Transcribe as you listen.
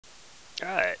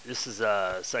Alright, this is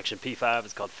section P5.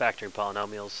 It's called factoring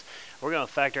polynomials. We're going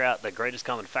to factor out the greatest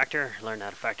common factor, learn how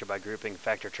to factor by grouping,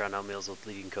 factor trinomials with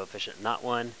leading coefficient not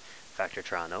 1, factor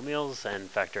trinomials, and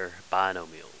factor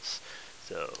binomials.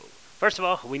 So, first of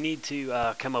all, we need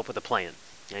to come up with a plan.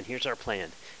 And here's our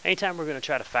plan. Anytime we're going to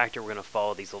try to factor, we're going to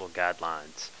follow these little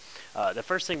guidelines. The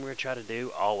first thing we're going to try to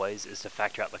do always is to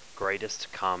factor out the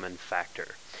greatest common factor.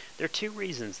 There are two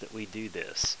reasons that we do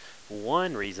this.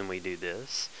 One reason we do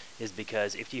this is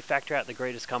because if you factor out the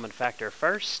greatest common factor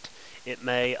first, it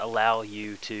may allow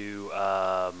you to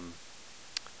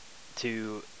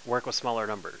work with smaller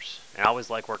numbers. And I always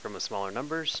like working with smaller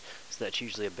numbers, so that's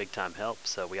usually a big time help.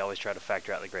 So we always try to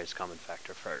factor out the greatest common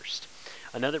factor first.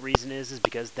 Another reason is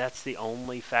because that's the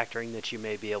only factoring that you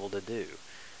may be able to do.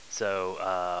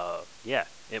 So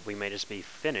we may just be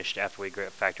finished after we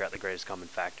factor out the greatest common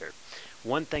factor.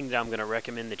 One thing that I'm going to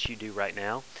recommend that you do right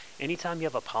now, anytime you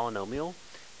have a polynomial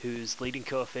whose leading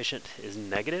coefficient is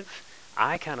negative,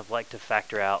 I kind of like to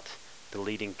factor out the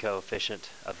leading coefficient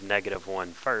of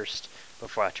 -1 first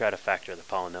before I try to factor the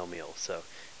polynomial. So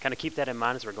kind of keep that in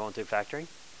mind as we're going through factoring.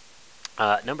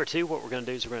 Number two, what we're going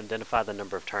to do is we're going to identify the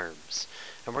number of terms.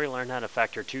 And we're going to learn how to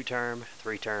factor 2-term,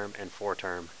 3-term, and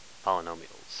 4-term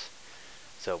polynomials.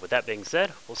 So with that being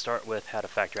said, we'll start with how to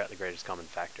factor out the greatest common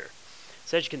factor.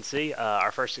 So as you can see,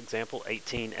 our first example,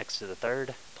 18x to the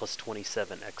third plus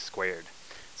 27x squared.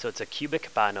 So it's a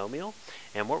cubic binomial,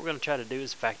 and what we're going to try to do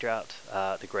is factor out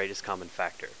the greatest common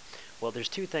factor. Well, there's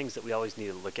two things that we always need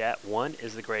to look at. One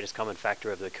is the greatest common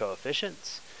factor of the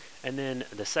coefficients, and then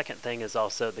the second thing is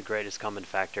also the greatest common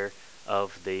factor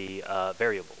of the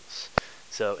variables.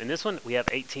 So in this one, we have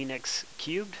 18x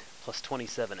cubed plus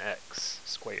 27x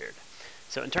squared.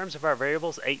 So in terms of our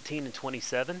variables, 18 and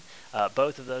 27,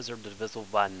 both of those are divisible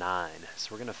by 9. So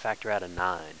we're going to factor out a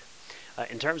 9.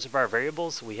 In terms of our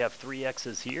variables, we have 3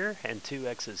 x's here and 2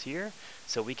 x's here,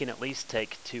 so we can at least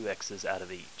take 2 x's out of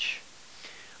each.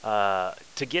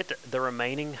 To get the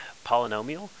remaining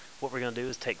polynomial, what we're going to do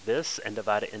is take this and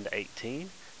divide it into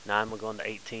 18. 9 will go into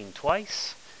 18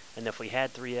 twice, and if we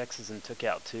had 3 x's and took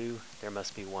out 2, there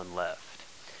must be 1 left.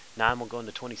 9 will go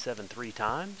into 27 3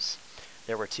 times.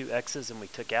 There were 2 x's and we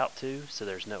took out 2, so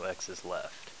there's no x's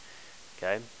left.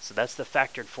 Okay, so that's the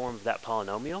factored form of that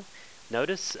polynomial.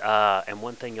 Notice, and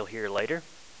one thing you'll hear later,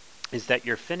 is that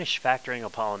you're finished factoring a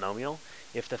polynomial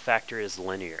if the factor is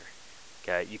linear.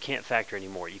 Okay, you can't factor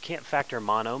anymore. You can't factor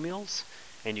monomials,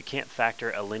 and you can't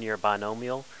factor a linear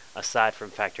binomial aside from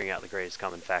factoring out the greatest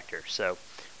common factor. So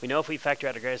we know if we factor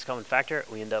out the greatest common factor,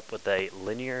 we end up with a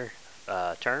linear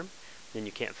term, then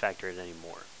you can't factor it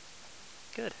anymore.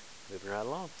 Good. Moving right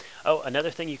along. Oh,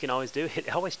 another thing you can always do,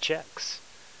 it always checks.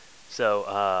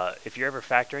 So if you're ever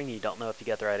factoring and you don't know if you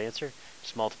got the right answer,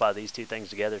 just multiply these two things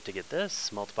together to get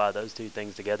this, multiply those two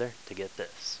things together to get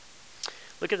this.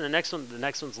 Look at the next one. The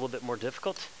next one's a little bit more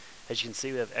difficult. As you can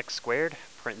see, we have x squared,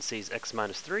 parentheses x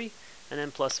minus 3, and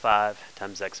then plus 5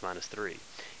 times x minus 3.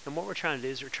 And what we're trying to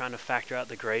do is we're trying to factor out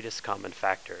the greatest common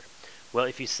factor. Well,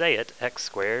 if you say it, x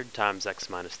squared times x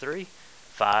minus 3,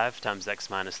 5 times x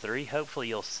minus 3, hopefully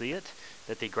you'll see it,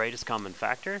 that the greatest common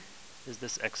factor is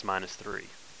this x minus 3.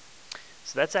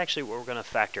 So that's actually what we're going to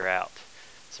factor out.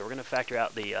 So we're going to factor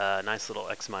out the nice little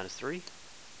x minus 3.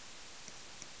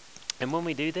 And when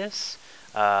we do this,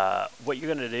 what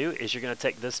you're going to do is you're going to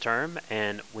take this term,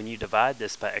 and when you divide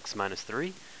this by x minus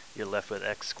 3, you're left with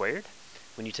x squared.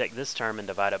 When you take this term and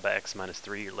divide it by x minus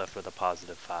 3, you're left with a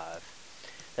positive 5.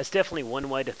 That's definitely one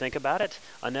way to think about it.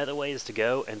 Another way is to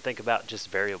go and think about just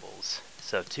variables.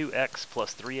 So 2x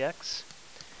plus 3x.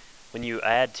 When you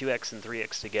add 2x and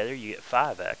 3x together, you get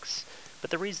 5x. But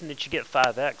the reason that you get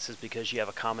 5x is because you have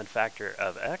a common factor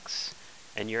of x,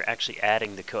 and you're actually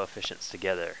adding the coefficients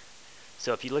together.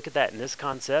 So if you look at that in this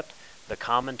concept, the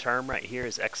common term right here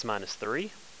is x minus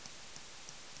 3.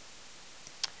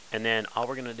 And then all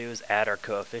we're going to do is add our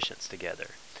coefficients together.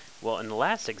 Well, in the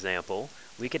last example,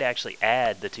 we could actually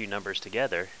add the two numbers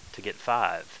together to get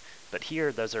 5. But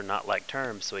here, those are not like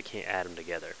terms, so we can't add them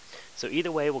together. So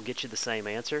either way will get you the same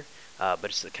answer, but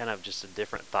it's kind of just a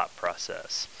different thought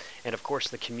process. And of course,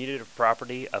 the commutative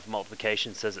property of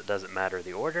multiplication says it doesn't matter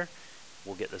the order.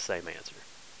 We'll get the same answer.